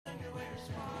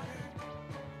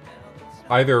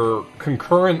either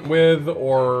concurrent with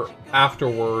or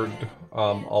afterward,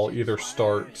 I'll either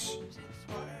start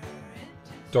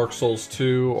Dark Souls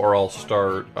 2 or I'll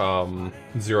start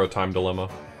Zero Time Dilemma.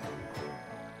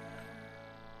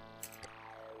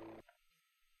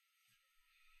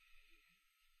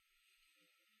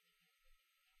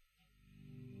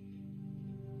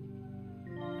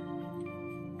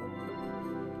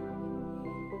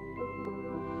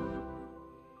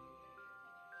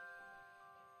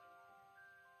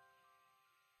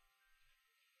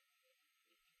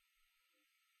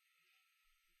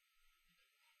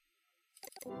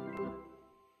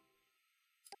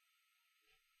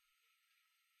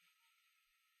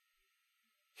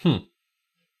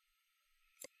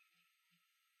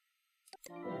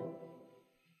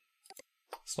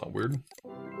 It's not weird.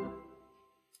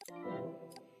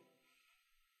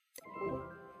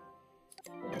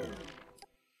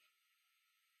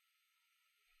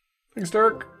 Thanks,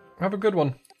 Derek. Have a good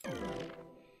one.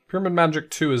 Pyramid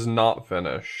Magic 2 is not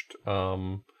finished.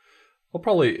 It'll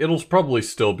probably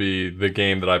still be the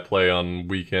game that I play on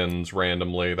weekends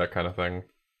randomly, that kind of thing.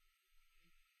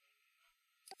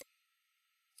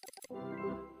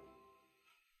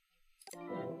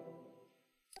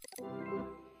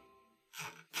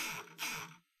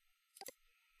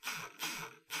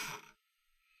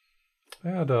 I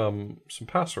had some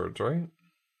passwords, right?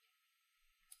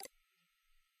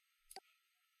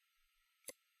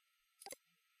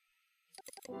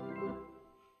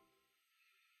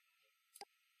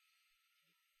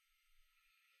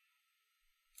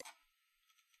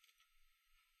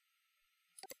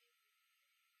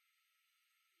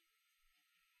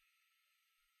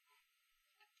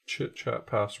 Chit chat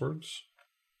passwords.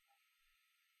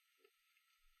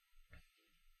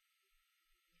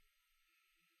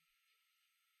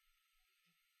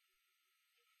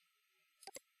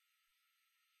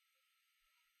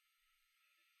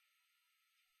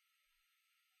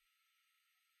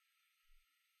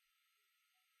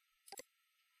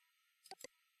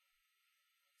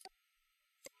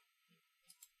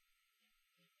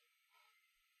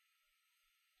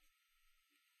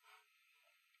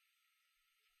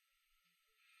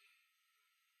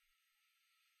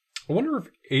 I wonder if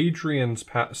Adrian's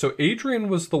so Adrian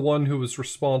was the one who was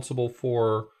responsible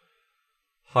for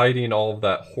hiding all of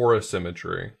that Horus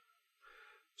imagery.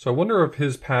 So I wonder if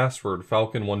his password,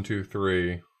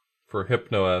 Falcon123, for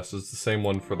HypnoS is the same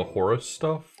one for the Horus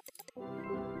stuff.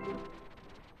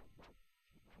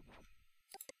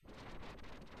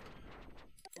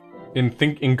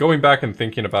 In going back and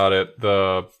thinking about it,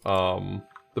 the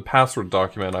password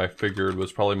document I figured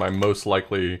was probably my most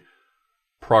likely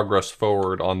progress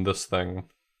forward on this thing.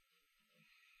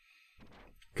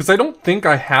 Because I don't think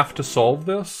I have to solve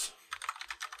this.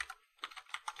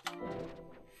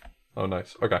 Oh,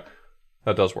 nice. Okay.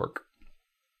 That does work.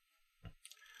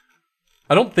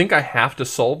 I don't think I have to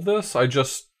solve this. I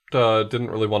just didn't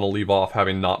really want to leave off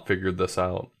having not figured this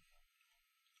out.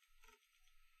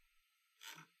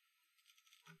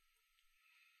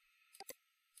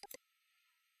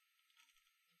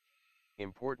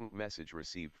 Important message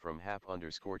received from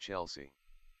Hap_Chelsea.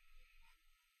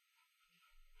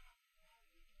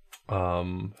 How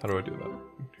do I do that?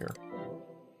 Here.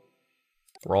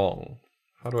 Wrong.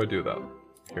 How do I do that?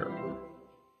 Here.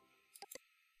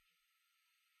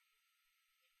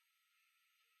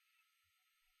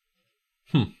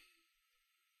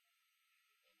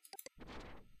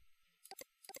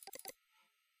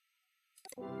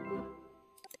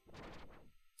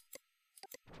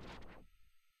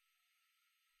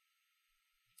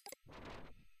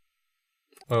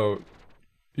 Oh,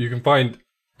 you can find...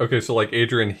 Okay, so like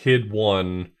Adrian hid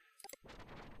one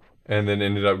and then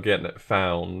ended up getting it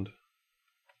found.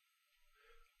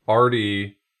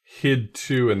 Artie hid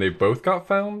two and they both got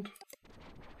found?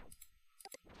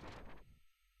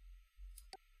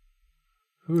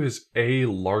 Who is A.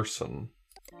 Larson?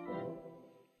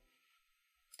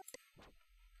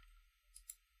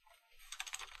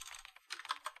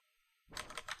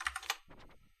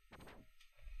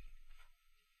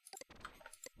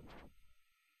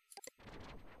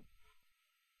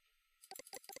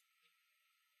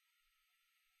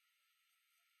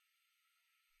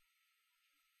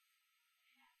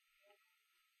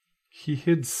 He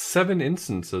hid 7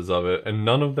 instances of it, and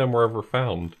none of them were ever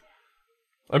found.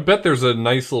 I bet there's a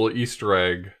nice little Easter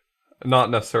egg. Not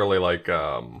necessarily like,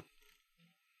 not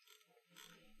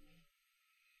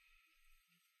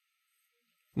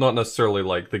necessarily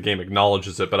like the game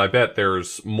acknowledges it, but I bet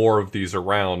there's more of these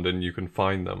around and you can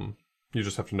find them. You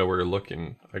just have to know where you're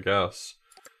looking, I guess.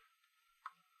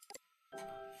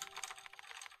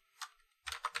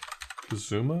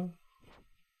 Kazuma?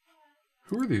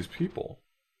 Who are these people?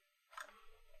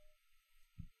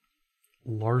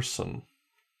 Larson.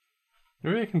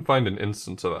 Maybe I can find an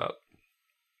instance of that.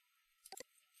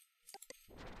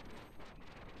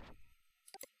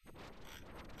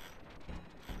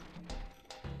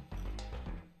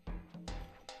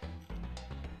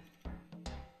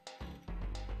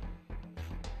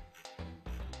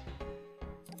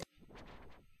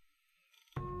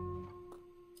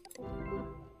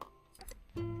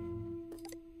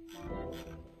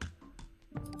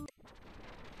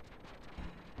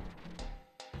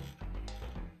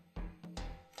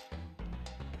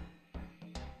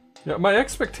 Yeah, my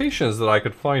expectation is that I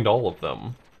could find all of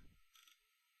them.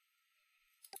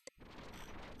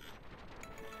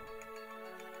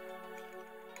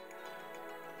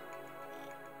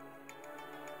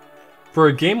 For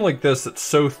a game like this that's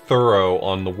so thorough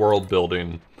on the world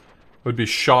building, I would be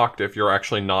shocked if you're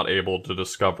actually not able to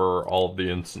discover all of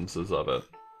the instances of it.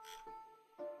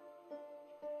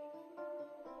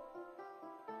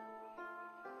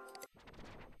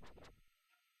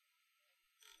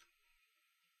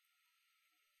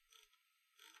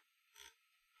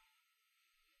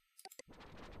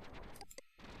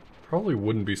 Probably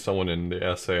wouldn't be someone in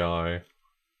the SAI.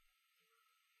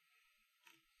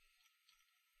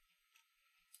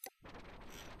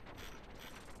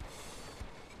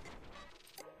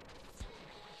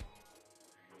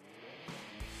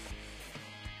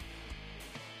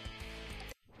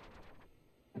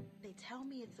 They tell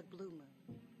me it's a blue moon.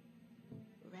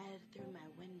 Red through my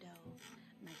window,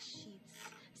 my sheets,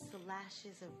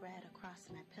 slashes of red across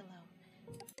my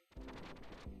pillow.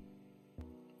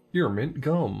 Spearmint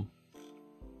gum.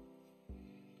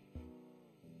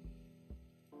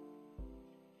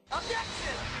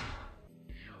 Objection!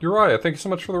 Uriah, thank you so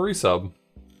much for the resub.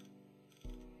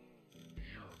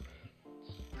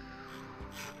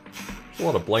 There's a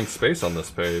lot of blank space on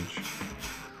this page.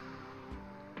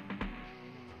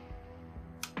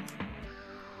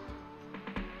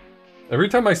 Every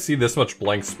time I see this much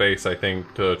blank space, I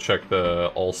think to check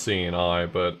the all-seeing eye,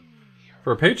 but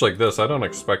for a page like this, I don't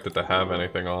expect it to have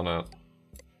anything on it.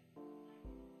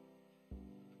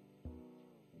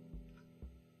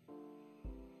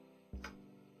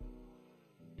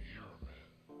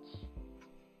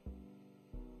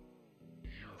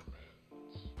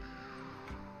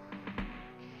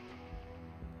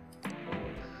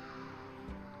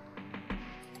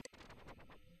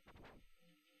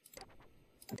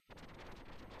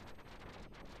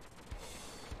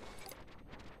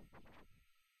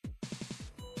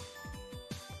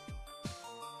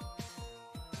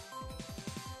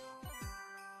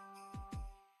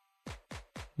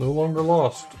 No longer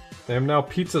lost. I am now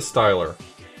Pizza Styler.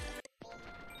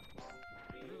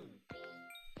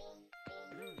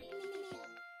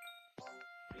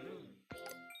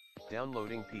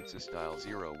 Downloading Pizza Style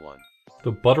 01.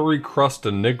 The Buttery Crust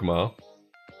Enigma.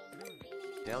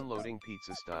 Downloading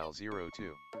Pizza Style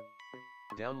 02.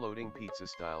 Downloading Pizza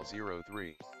Style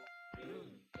 03.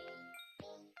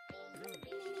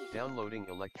 Downloading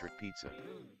Electric Pizza.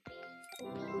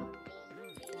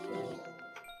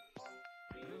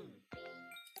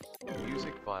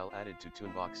 Music file added to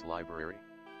Toonbox library.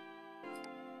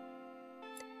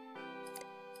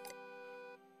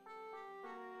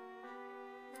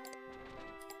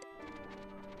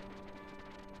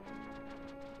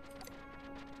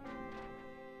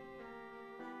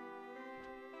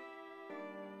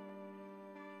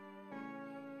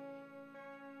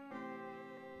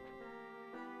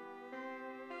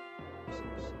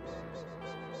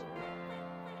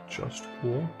 Just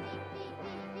cool.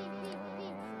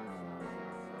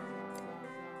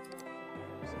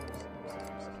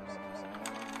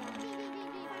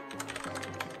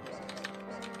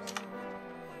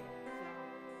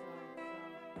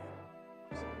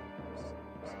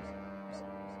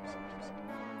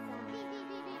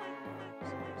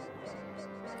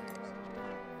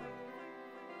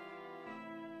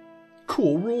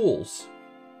 Cool rules.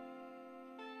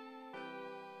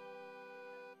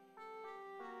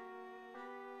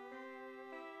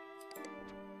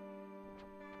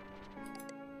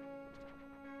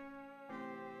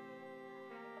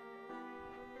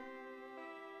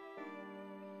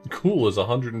 Cool is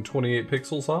 128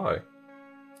 pixels high.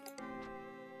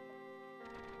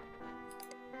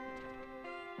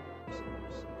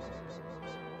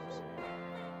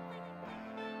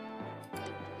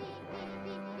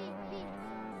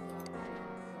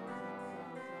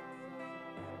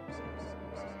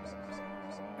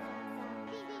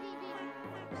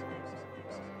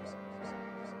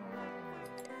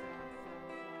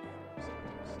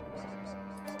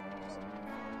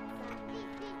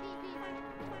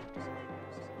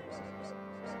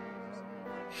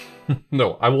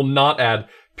 No, I will not add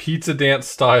pizza dance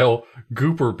style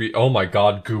Gooper beat. Oh my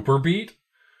god, Gooper beat?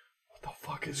 What the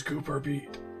fuck is Gooper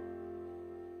beat?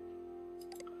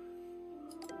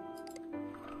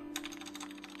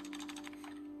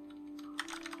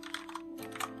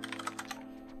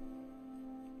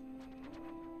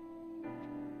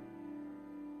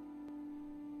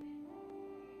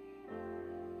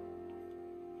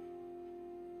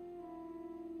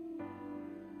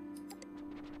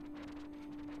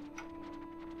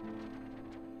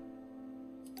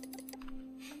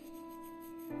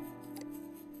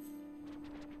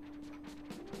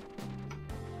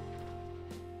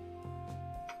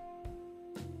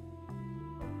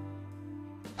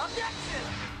 Objection!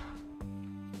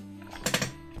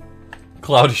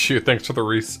 Cloudy Shoe, thanks for the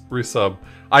resub.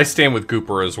 I stand with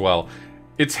Gooper as well.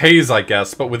 It's haze, I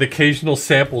guess, but with occasional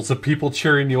samples of people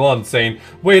cheering you on, saying,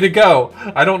 "Way to go!"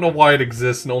 I don't know why it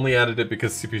exists and only added it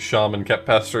because CP Shaman kept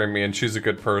pestering me and she's a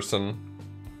good person.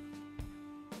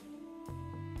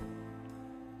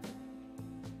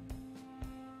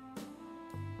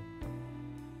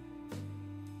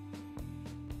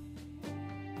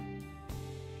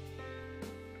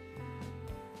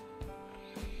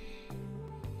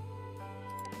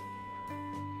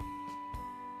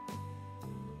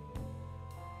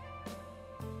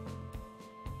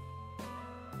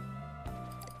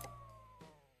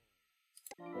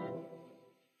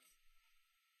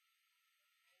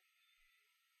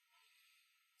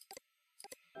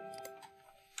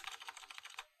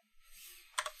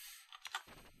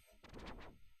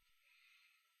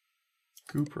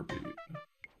 Gooper beat.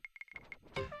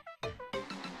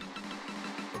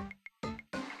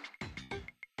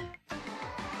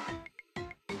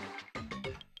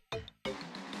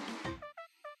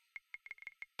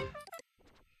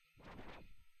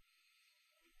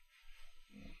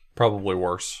 Probably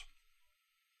worse.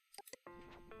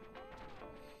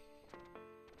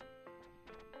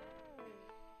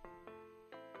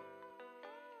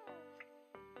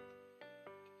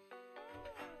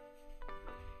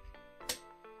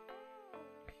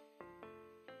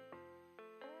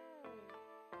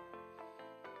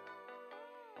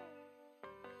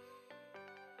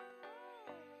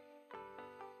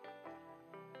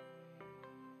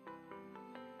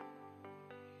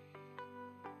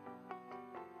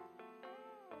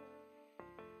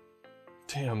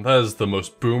 Damn, that is the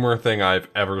most boomer thing I've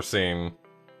ever seen.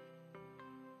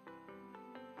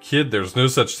 Kid, there's no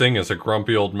such thing as a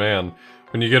grumpy old man.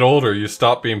 When you get older, you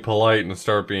stop being polite and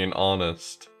start being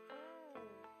honest.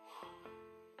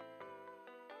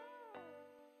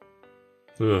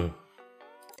 Ugh.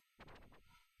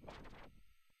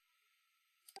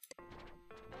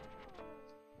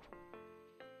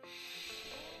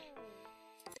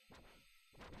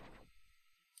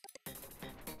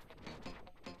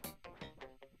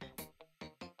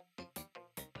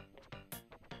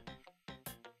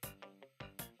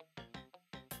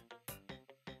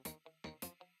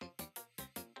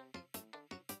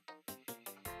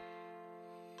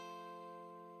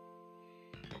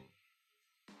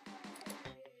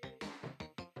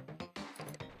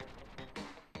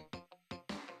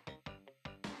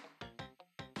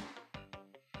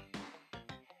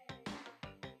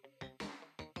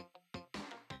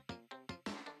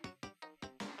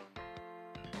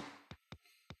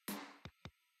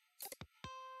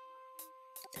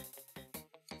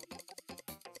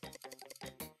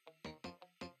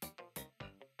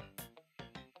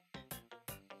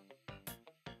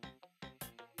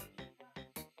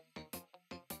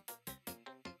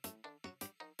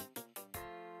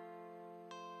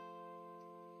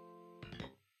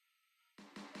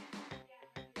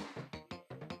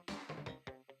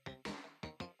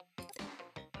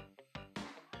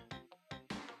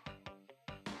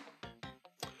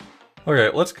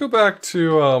 Okay, let's go back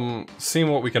to, seeing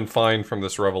what we can find from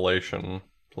this revelation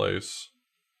place.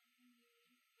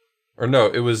 Or no,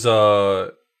 it was,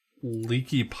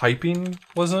 leaky piping,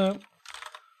 wasn't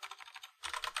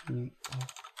it?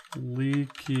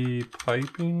 Leaky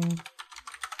piping?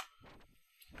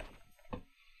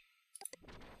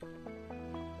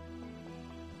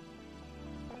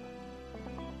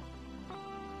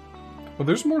 Well,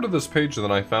 there's more to this page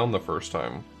than I found the first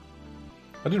time.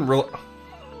 I didn't realize...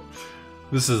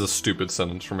 This is a stupid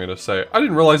sentence for me to say. I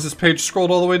didn't realize this page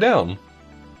scrolled all the way down.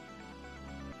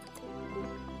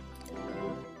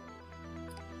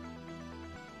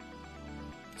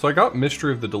 So I got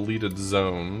Mystery of the Deleted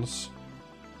Zones.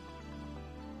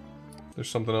 There's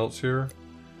something else here.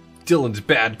 Dylan's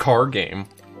Bad Car Game.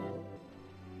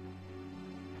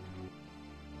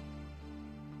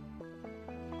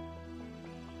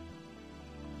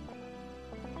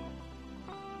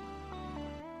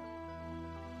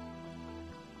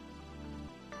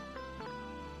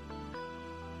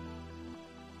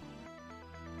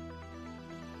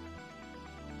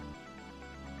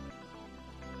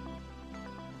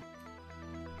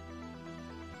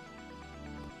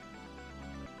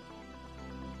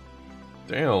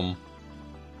 Damn.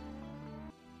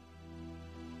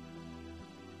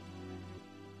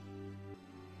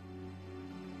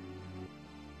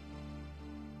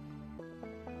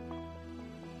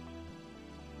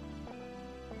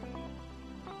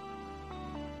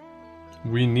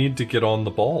 We need to get on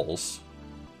the balls.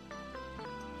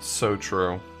 So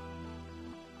true.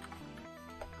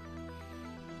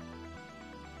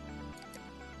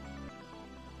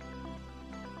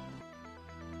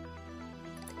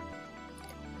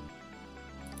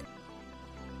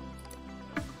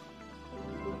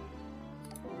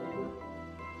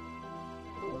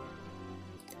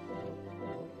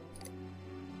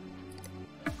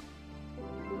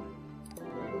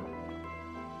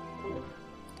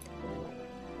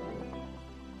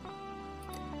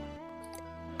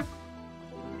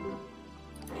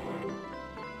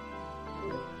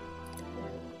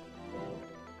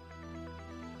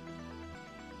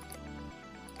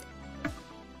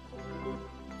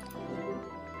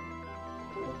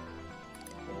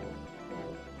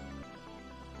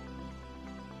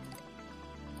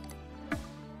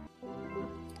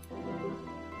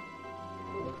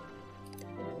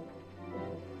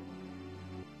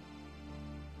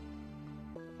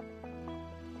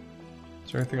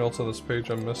 Is there anything else on this page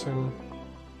I'm missing?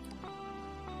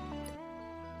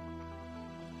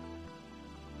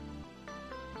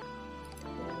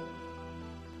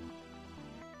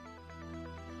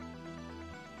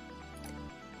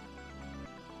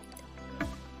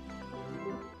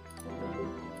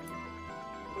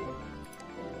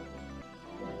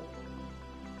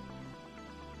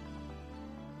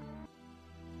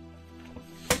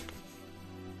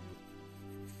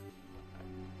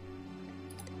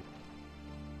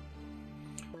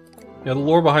 Yeah, the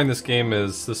lore behind this game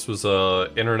is this was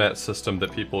a internet system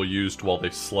that people used while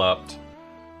they slept.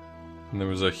 And there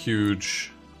was a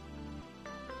huge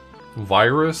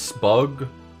virus, bug,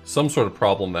 some sort of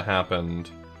problem that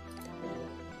happened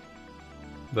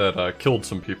that killed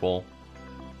some people.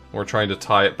 We're trying to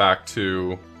tie it back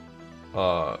to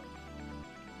the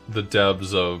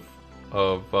devs of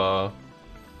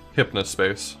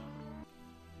Hypnospace.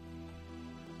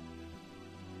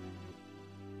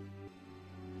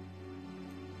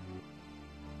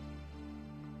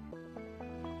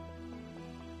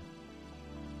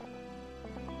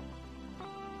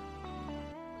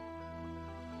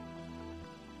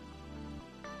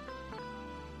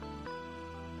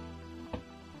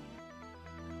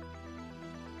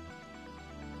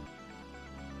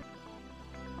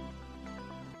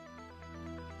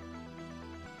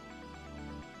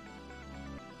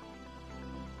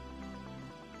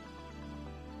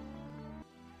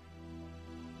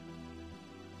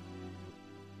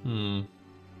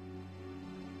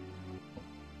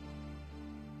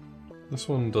 This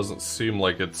one doesn't seem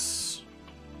like it's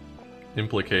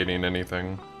implicating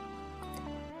anything.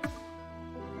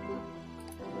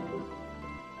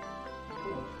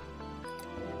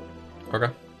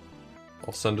 Okay.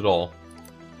 I'll send it all.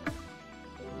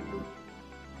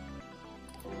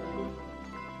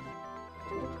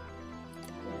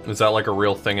 Is that like a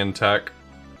real thing in tech?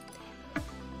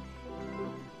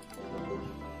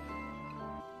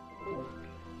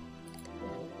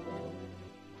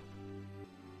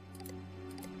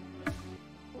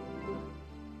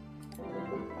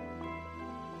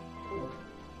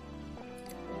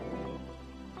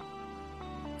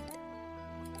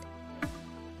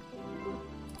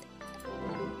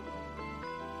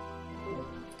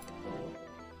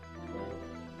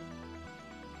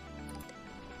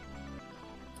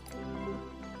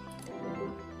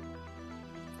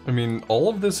 I mean, all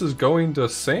of this is going to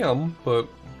Sam, but...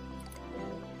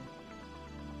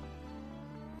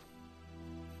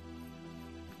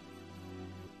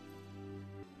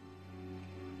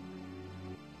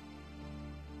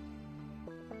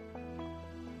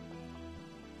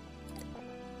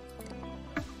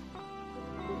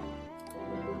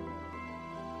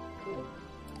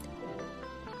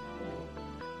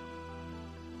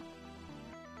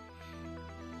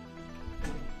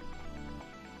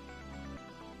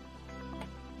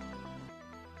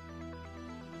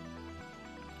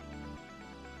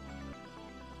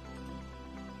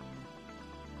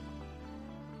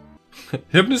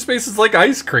 Hypnospace is like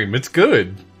ice cream, it's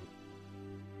good.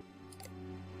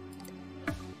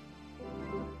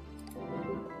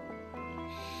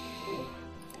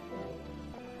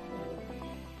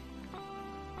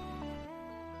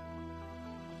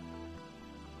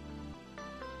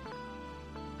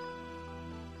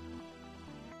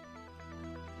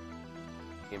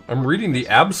 I'm reading the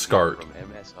abscart. From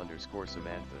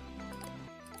MS_Samantha.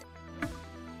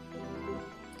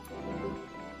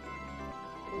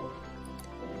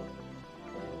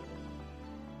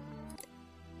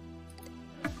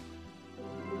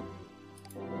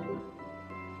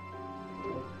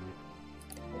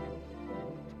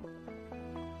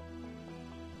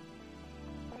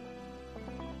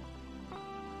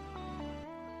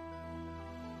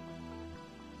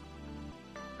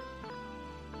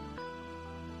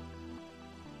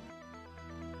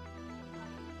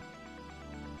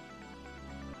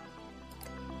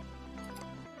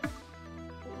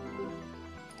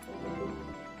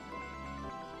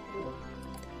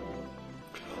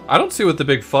 I don't see what the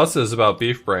big fuss is about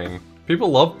beef brain. People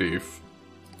love beef.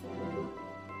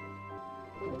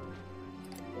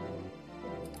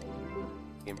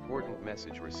 Important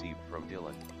message received from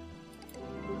Dylan.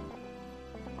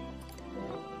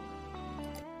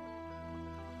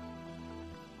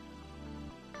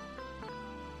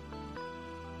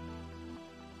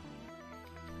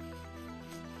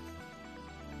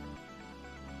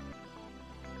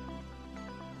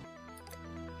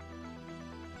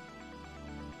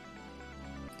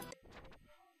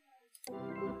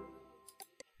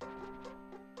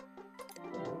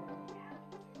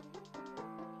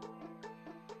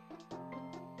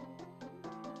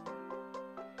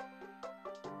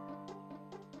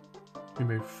 You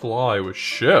may fly with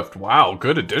shift. Wow,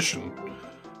 good addition.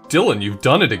 Dylan, you've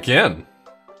done it again.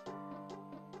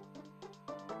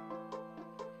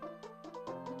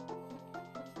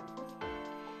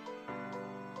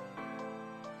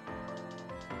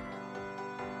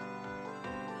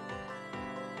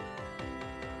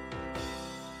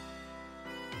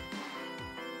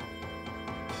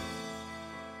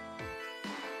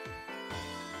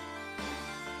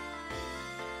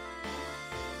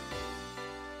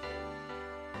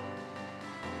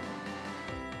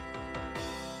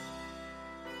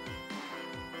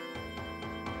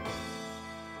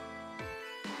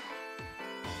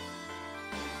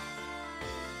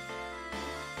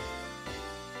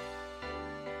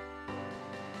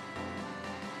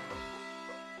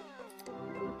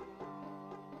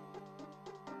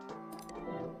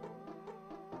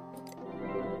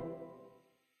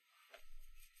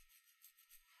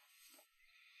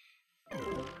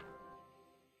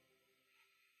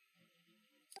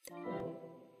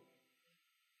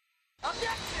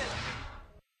 Objection!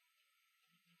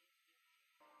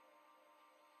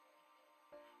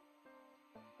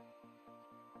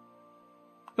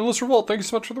 Endless Revolt, thank you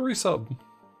so much for the resub.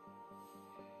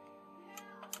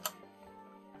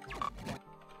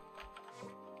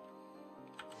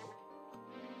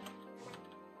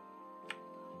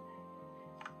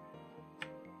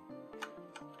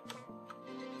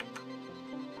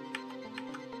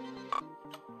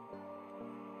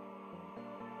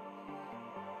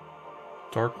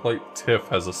 Darklight Tiff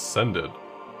has ascended.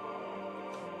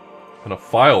 And a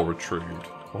file retrieved.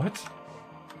 What?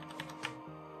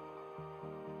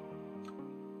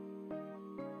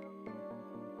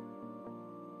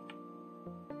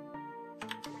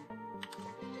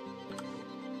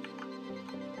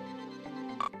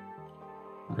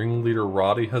 Ringleader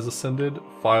Roddy has ascended.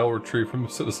 File retrieved from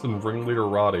citizen Ringleader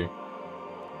Roddy.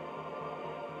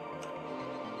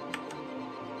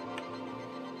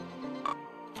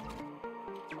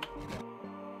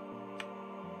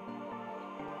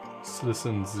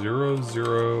 Citizen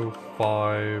 005.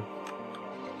 I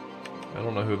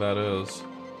don't know who that is.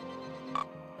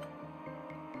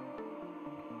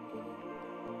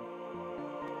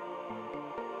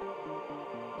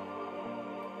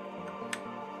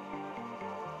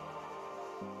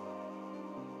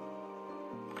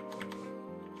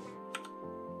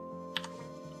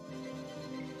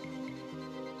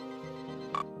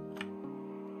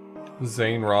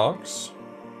 Zane rocks.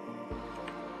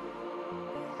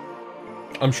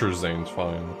 I'm sure Zane's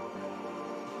fine.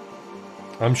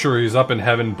 I'm sure he's up in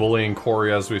heaven bullying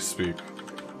Corey as we speak.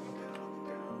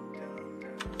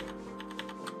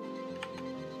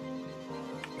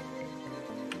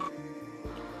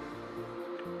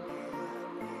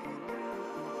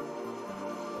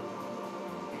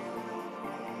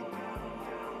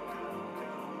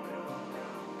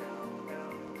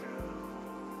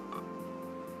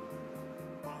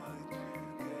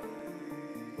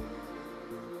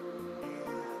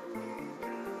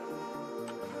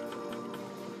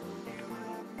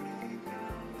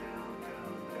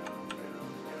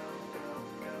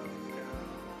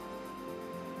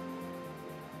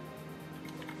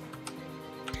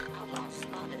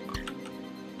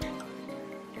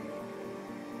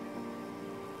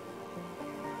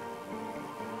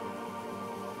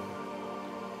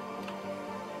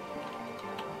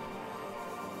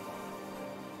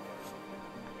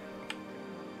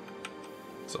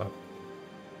 So.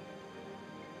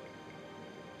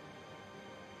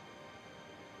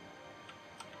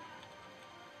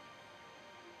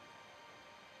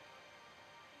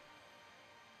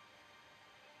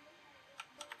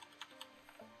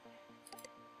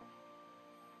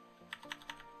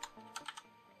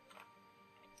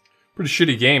 Pretty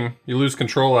shitty game. You lose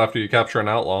control after you capture an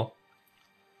outlaw.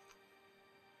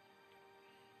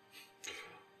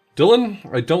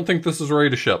 Dylan, I don't think this is ready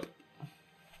to ship.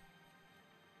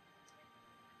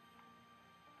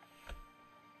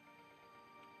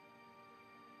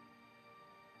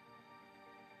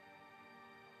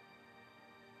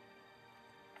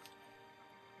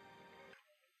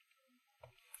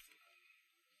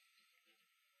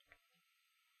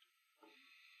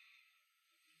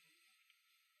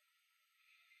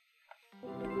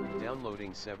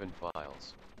 Downloading 7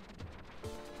 files.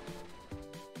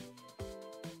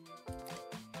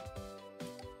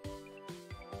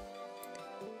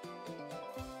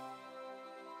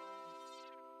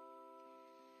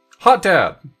 Hot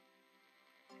Dad!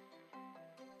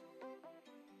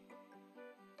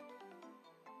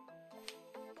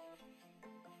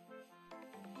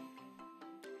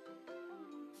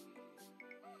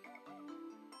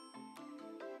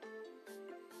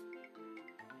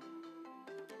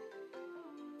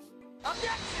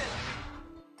 Objection!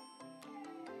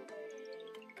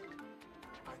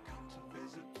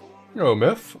 Yo,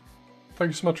 Myth. Thank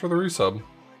you so much for the resub.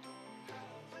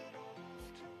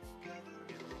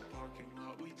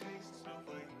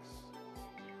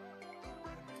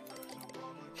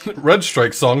 Red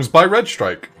Strike songs by Red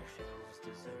Strike.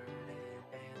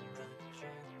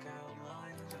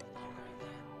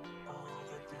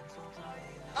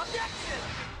 Objection!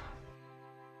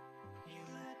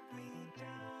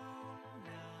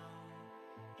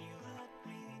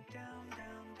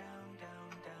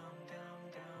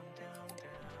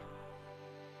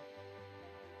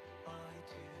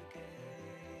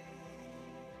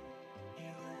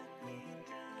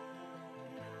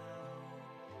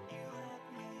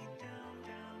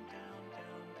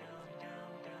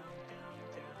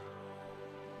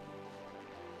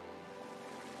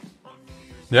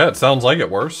 Yeah, it sounds like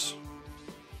it worse.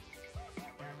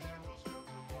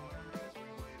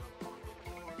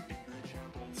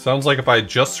 Sounds like if I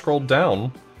just scrolled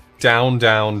down. Down,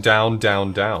 down, down,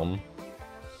 down, down.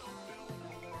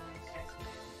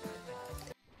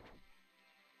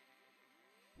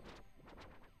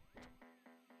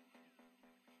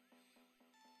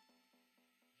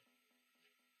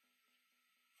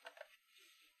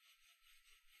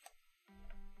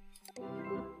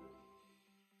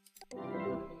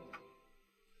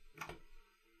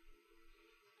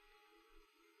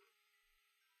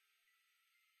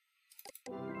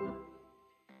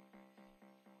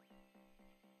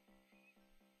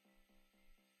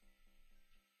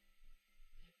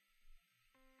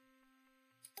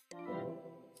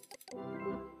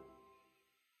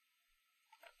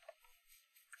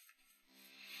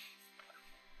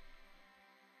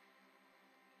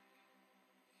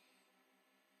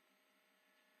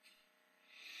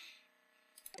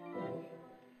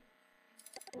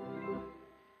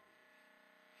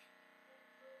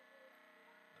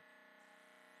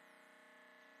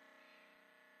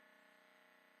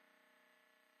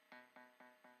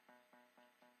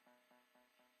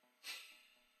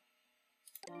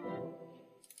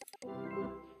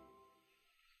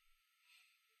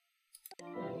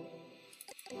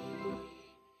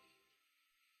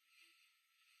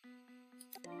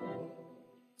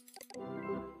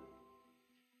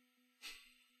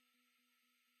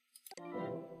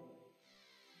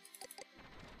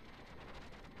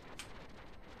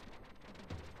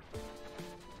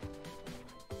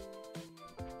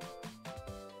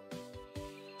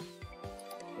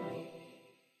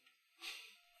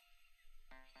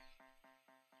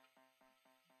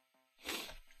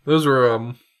 Those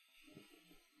were,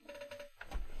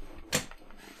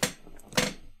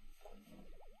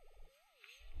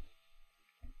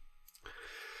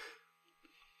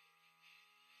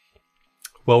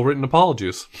 well-written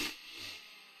apologies.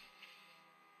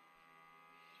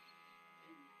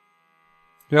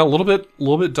 Yeah, a little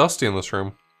bit dusty in this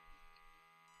room.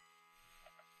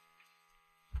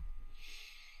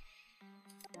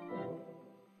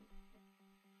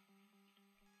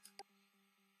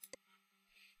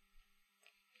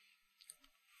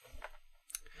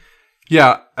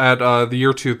 Yeah, at the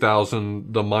year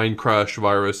 2000, the mine crash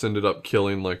virus ended up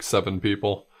killing like 7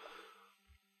 people.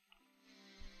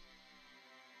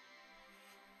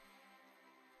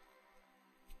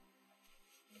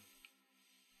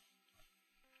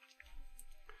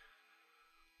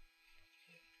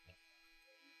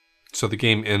 So the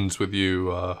game ends with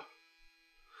you,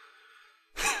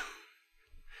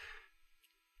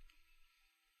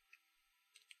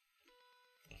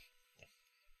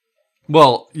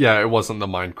 Well, yeah, it wasn't the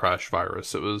mine crash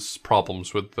virus. It was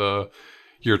problems with the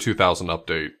year 2000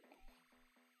 update.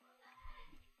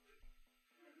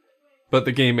 But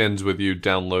the game ends with you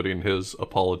downloading his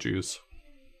apologies.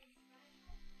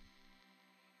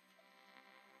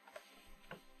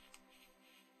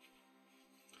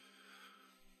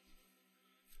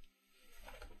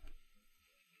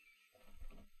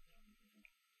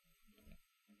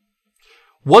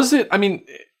 Was it? I mean,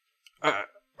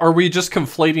 are we just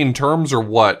conflating terms or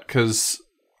what? Because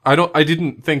I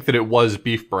didn't think that it was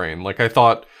Beef Brain. Like, I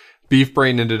thought Beef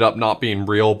Brain ended up not being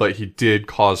real, but he did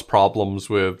cause problems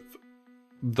with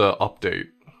the update.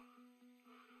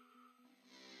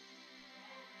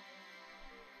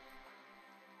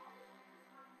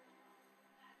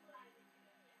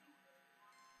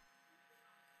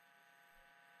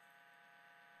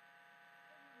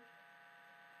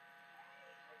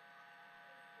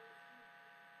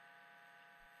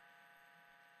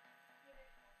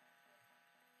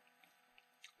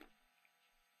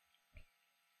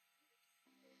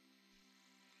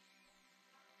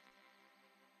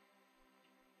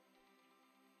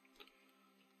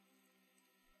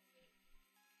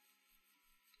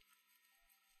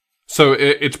 So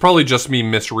it's probably just me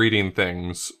misreading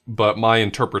things, but my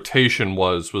interpretation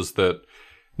was that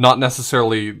not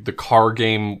necessarily the car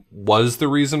game was the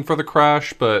reason for the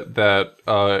crash, but that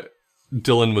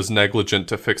Dylan was negligent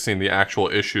to fixing the actual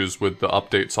issues with the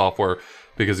update software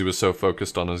because he was so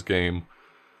focused on his game.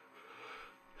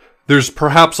 There's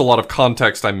perhaps a lot of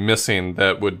context I'm missing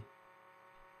that would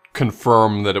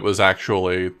confirm that it was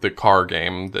actually the car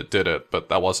game that did it, but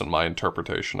that wasn't my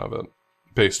interpretation of it,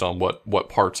 based on what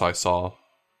parts I saw.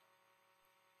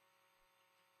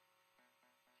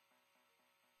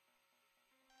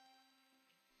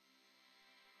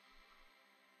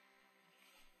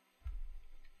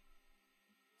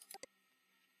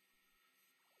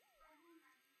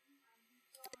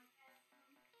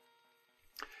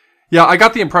 Yeah, I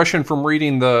got the impression from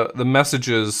reading the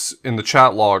messages in the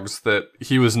chat logs that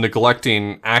he was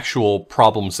neglecting actual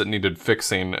problems that needed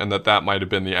fixing, and that might have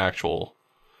been the actual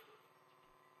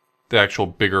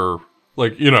bigger,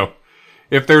 like, you know,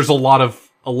 if there's a lot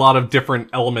of different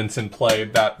elements in play,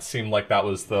 that seemed like that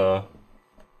was the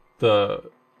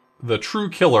true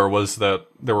killer, was that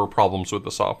there were problems with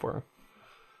the software.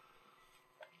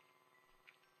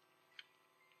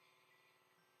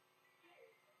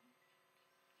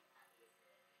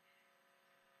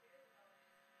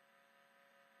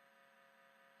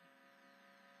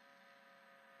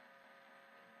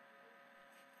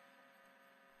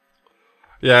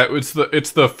 Yeah, it's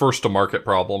the first to market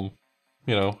problem,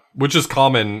 you know, which is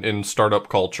common in startup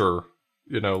culture,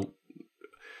 you know,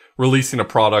 releasing a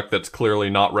product that's clearly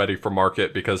not ready for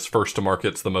market because first to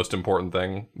market's the most important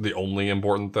thing, the only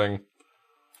important thing.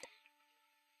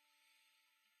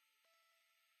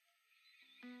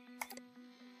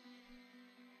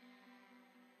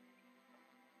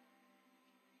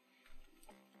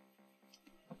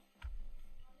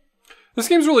 This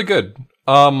game's really good.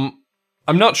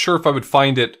 I'm not sure if I would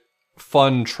find it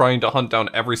fun trying to hunt down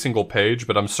every single page,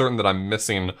 but I'm certain that I'm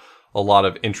missing a lot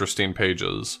of interesting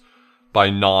pages by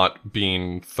not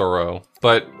being thorough.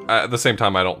 But at the same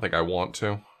time, I don't think I want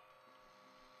to.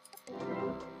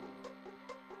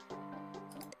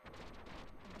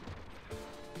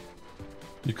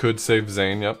 You could save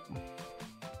Zane, yep.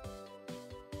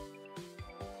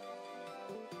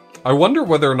 I wonder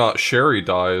whether or not Sherry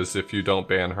dies if you don't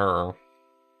ban her.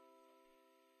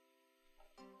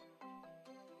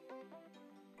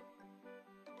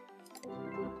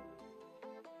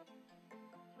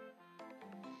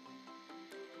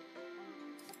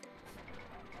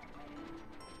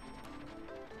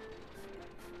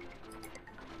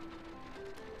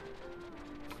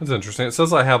 That's interesting. It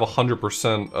says I have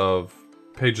 100% of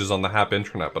pages on the Hap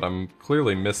intranet, but I'm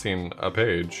clearly missing a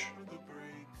page.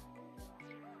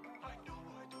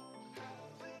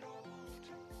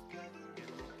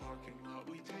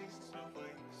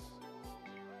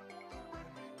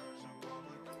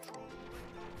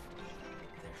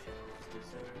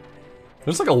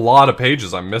 There's like a lot of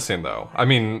pages I'm missing, though. I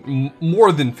mean,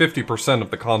 more than 50%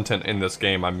 of the content in this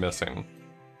game I'm missing.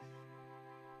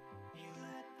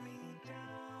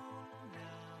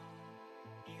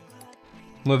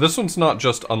 No, this one's not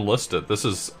just unlisted. This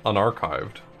is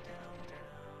unarchived.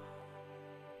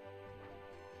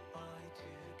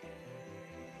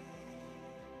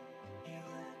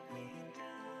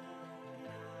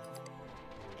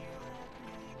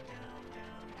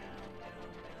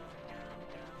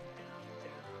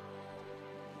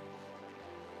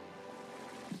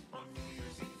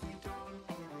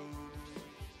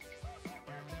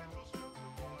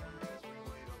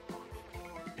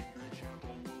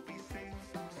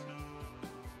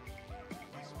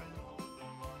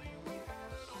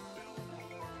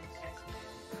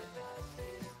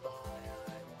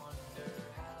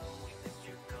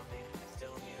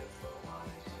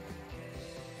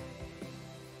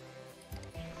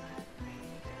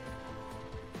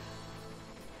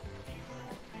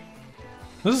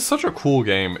 This is such a cool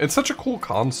game. It's such a cool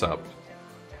concept.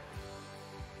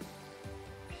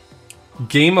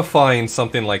 Gamifying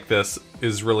something like this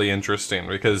is really interesting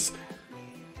because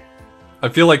I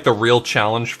feel like the real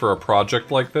challenge for a project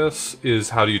like this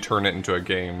is how do you turn it into a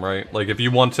game, right? Like if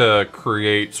you want to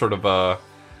create sort of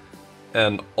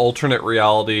an alternate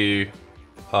reality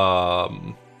browsing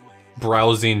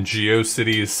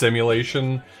GeoCities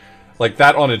simulation, like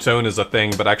that on its own is a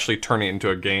thing, but actually turning it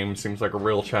into a game seems like a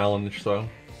real challenge, so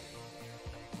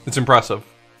it's impressive.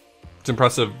 It's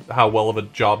impressive how well of a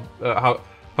job,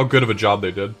 how good of a job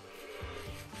they did.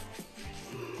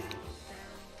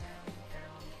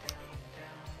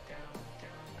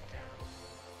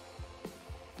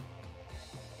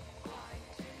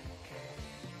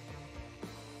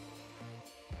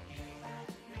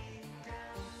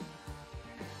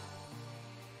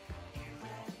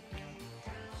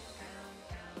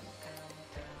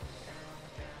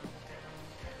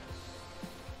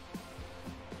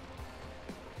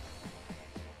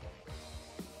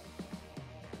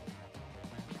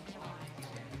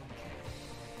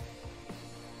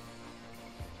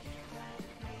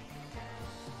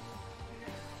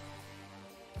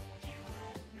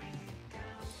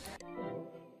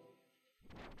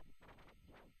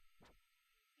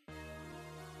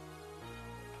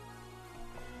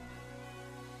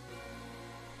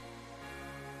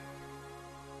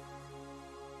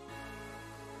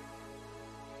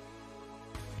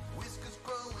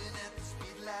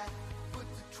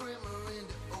 tremor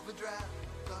into overdrive.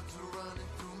 Thoughts are running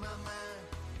through my mind.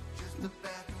 Just the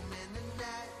bathroom and the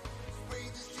night. Spray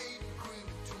the shaving cream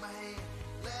into my hand.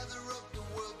 Lather up the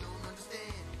world, don't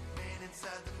understand. Man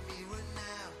inside the mirror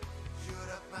now. Should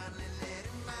I finally let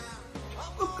him out?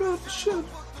 I'm gonna shut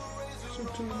the razor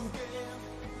on my hand.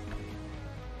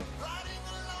 Gliding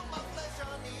along my flesh,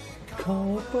 I need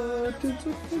Call buttons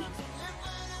of fish.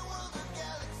 infinite world, a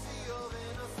galaxy of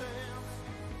innocence.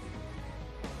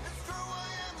 It's true, I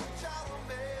am the child of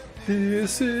man.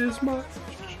 This is my.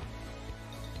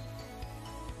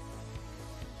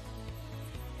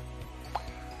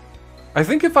 I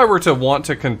think if I were to want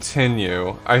to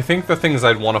continue, I think the things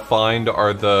I'd want to find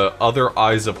are the other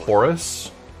Eyes of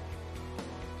Horus.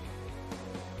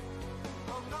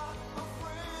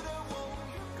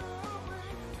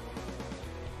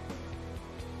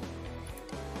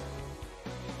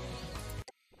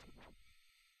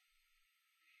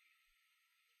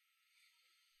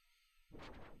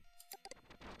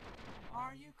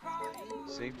 Are you crying?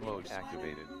 Safe mode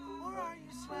activated. Or are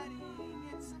you sweating?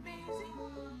 It's amazing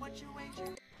what you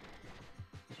wager.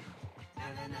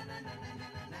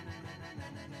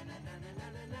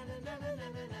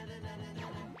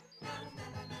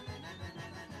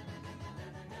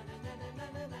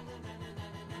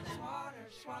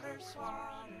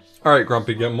 All right,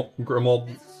 Grumpy,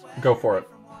 Grimold, go for it.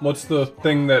 What's the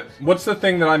thing that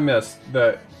I missed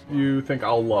that you think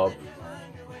I'll love?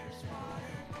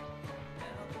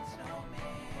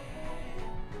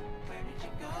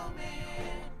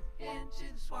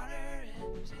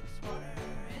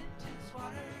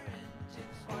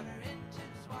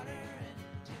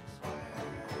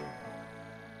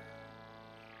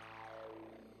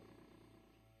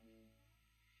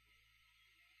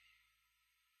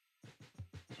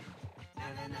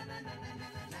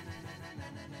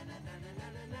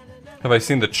 Have I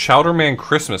seen the Chowderman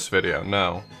Christmas video?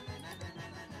 No.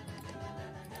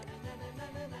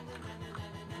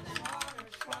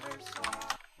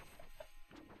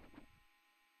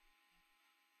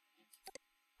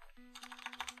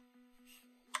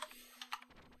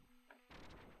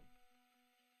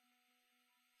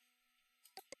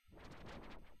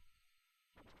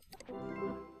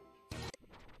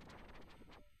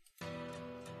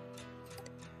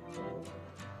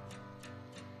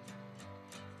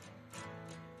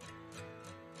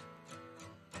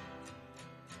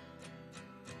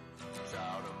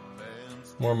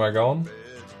 Where am I going?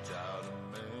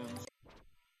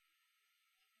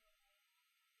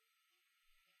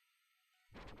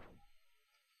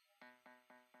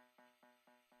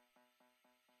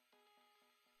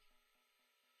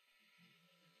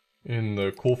 In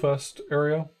the Cool Fest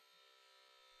area?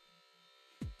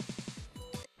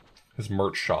 His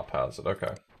merch shop has it,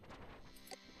 okay.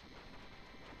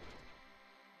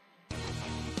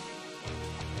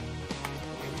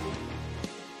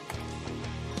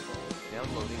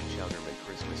 Downloading Chowderman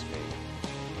Christmas Day.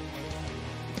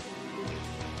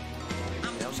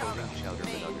 Downloading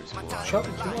Chowderman underscore. Shut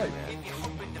it, you're right.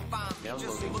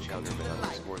 Downloading Chowderman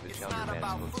underscore the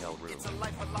Chowderman's hotel room.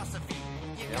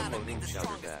 Downloading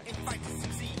Chowderback.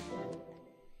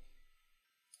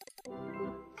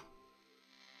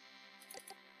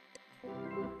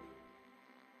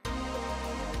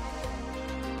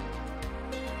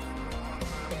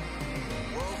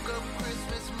 Woke up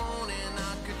Christmas morning,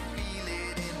 I could feel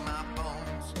it in my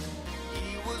bones.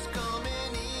 He was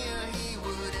coming here, he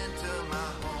would enter my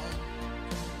home.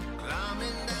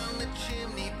 Climbing down the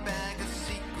chimney, bag of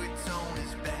secrets on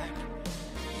his back.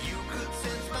 You could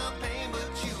sense my pain, but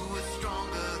you were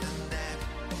stronger than that.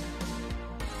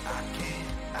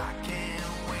 I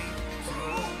can't wait to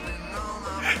open all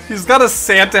my He's got a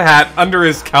Santa hat under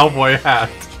his cowboy hat.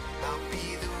 I'll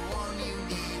be the one you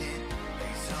needed.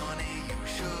 Please, honey, you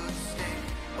should stay.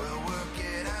 We'll work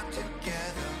it out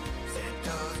together.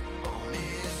 Santa's on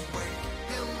his way.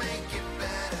 He'll make it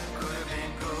better. Could have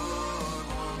been good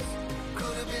once.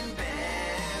 Could have been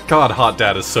bad. God, Hot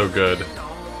Dad is so good.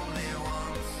 Only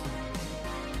once.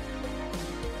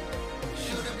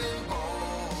 Should have been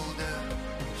bolder.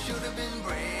 Should have been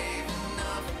brave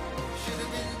enough. Should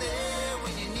have been there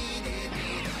when you needed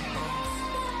me the most.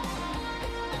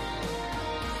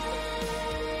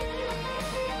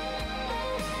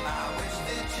 I wish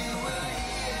that you were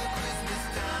here Christmas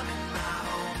time in my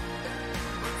home.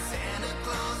 But Santa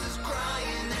Claus is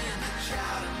crying and the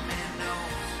Chowder Man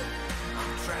knows.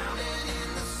 I'm drowning in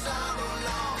the sorrow,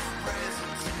 lost presents.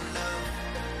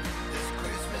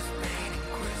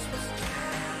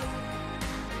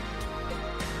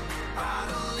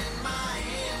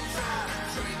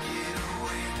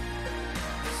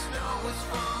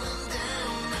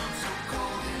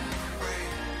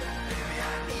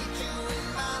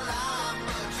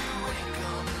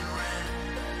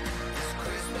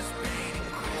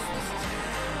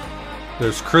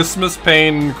 There's Christmas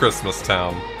pain in Christmas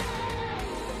Town.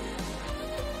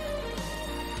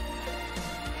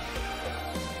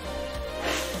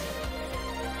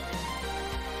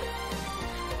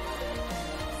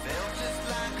 Felt just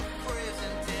like a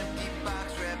present, empty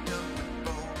box wrapped up with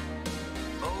bow.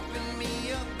 Open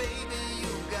me up, baby,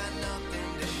 you got nothing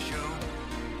to show.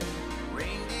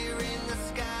 Reindeer in the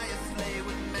sky, a sleigh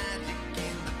with magic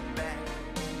in the back.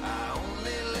 I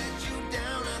only let you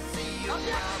down, I see your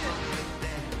problem with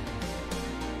that.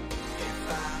 If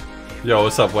Yo,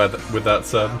 what's up with that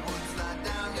said? I would slide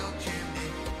down your chimney,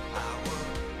 I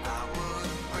would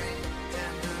bring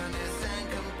tenderness and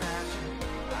compassion.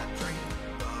 I dream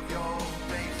of your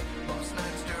face most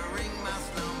nights during my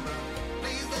slumber.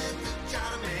 Please let the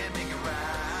child of man make it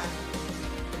right.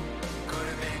 Could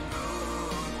have been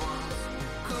good ones,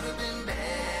 could have been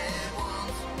bad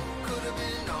ones, could have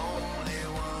been only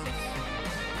ones.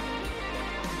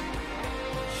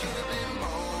 Should have been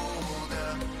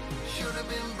bolder, should have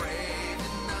been brave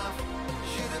enough,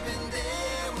 should have been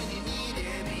there when you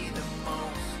needed me the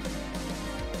most.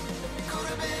 Could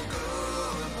have been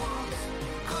good ones,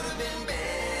 could have been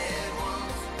bad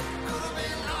ones, could have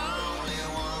been only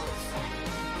ones.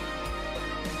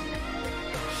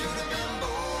 Should have been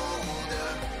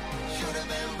bolder, should have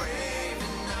been brave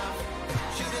enough,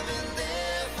 should have been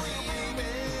there for you,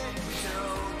 babe.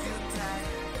 Held you tight.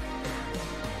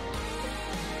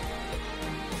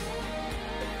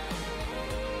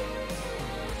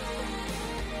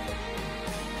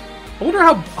 I wonder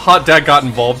how Hot Dad got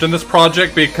involved in this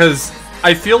project, because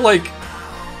I feel like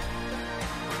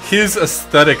his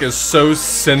aesthetic is so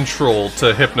central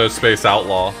to Hypnospace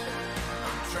Outlaw.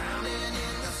 Drowning in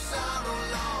the sorrow,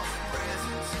 lost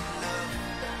presents and love.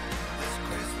 This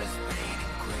Christmas pain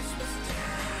in Christmas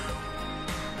town.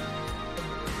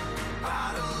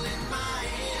 Bottle in my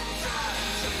hand, try to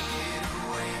take it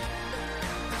away.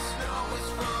 The snow is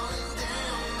falling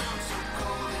down, I'm so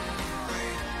cold and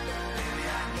afraid. Baby,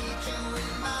 I need you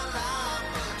in my life,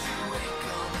 but you ain't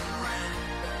coming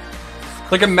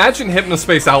round. Like, imagine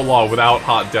Hypnospace Outlaw without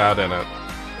Hot Dad in it.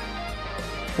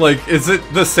 Like, is it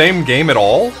the same game at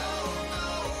all?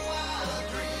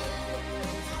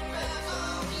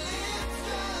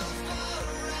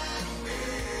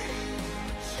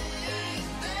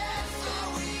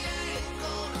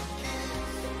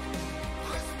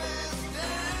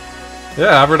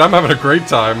 Yeah, Everett, I'm having a great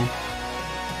time.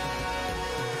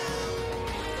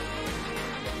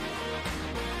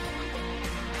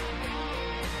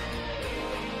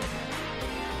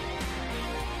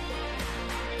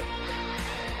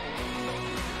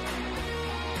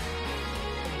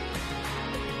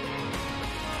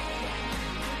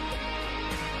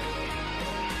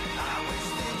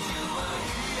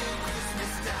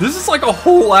 This is like a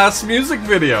whole ass music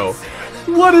video.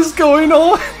 What is going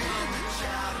on?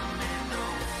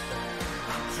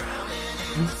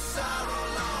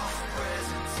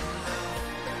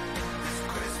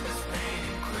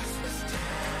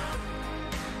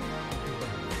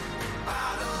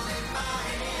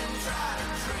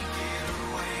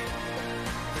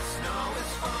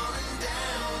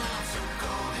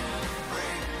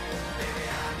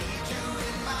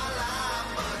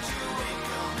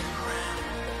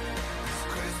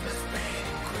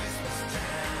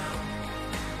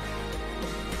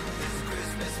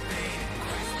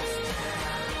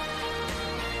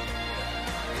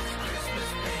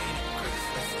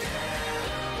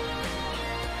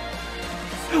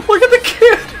 Look at the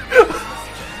kid!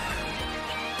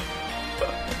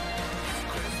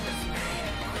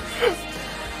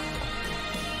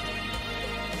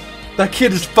 That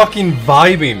kid is fucking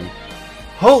vibing.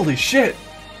 Holy shit.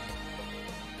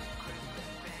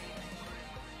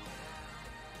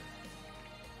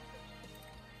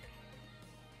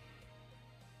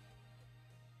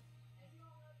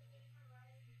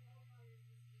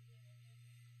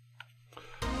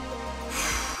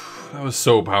 That was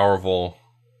so powerful.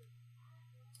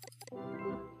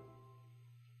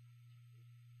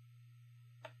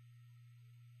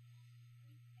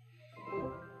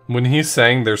 When he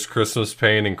sang There's Christmas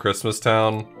Pain in Christmas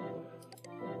Town,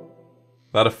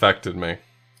 that affected me.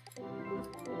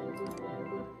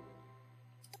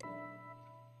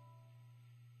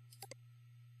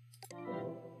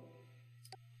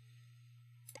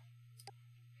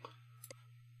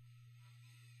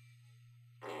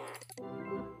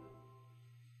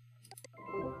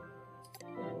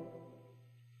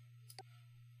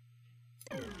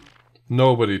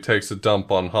 Nobody takes a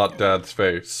dump on Hot Dad's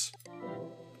face.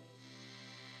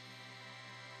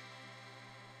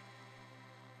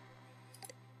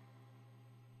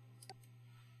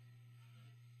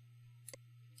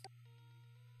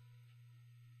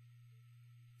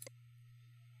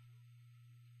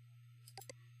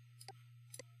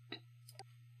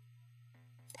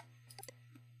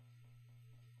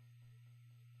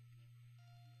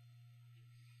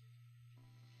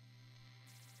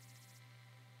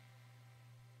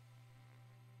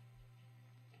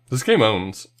 This game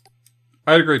owns.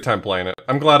 I had a great time playing it.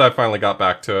 I'm glad I finally got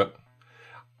back to it.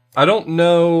 I don't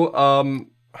know,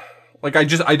 like, I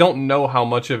don't know how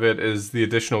much of it is the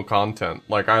additional content.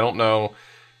 Like, I don't know.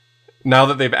 Now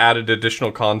that they've added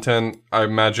additional content, I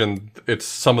imagine it's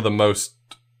some of the most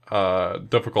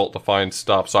difficult to find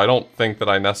stuff. So I don't think that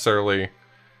I necessarily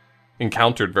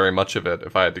encountered very much of it,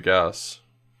 if I had to guess.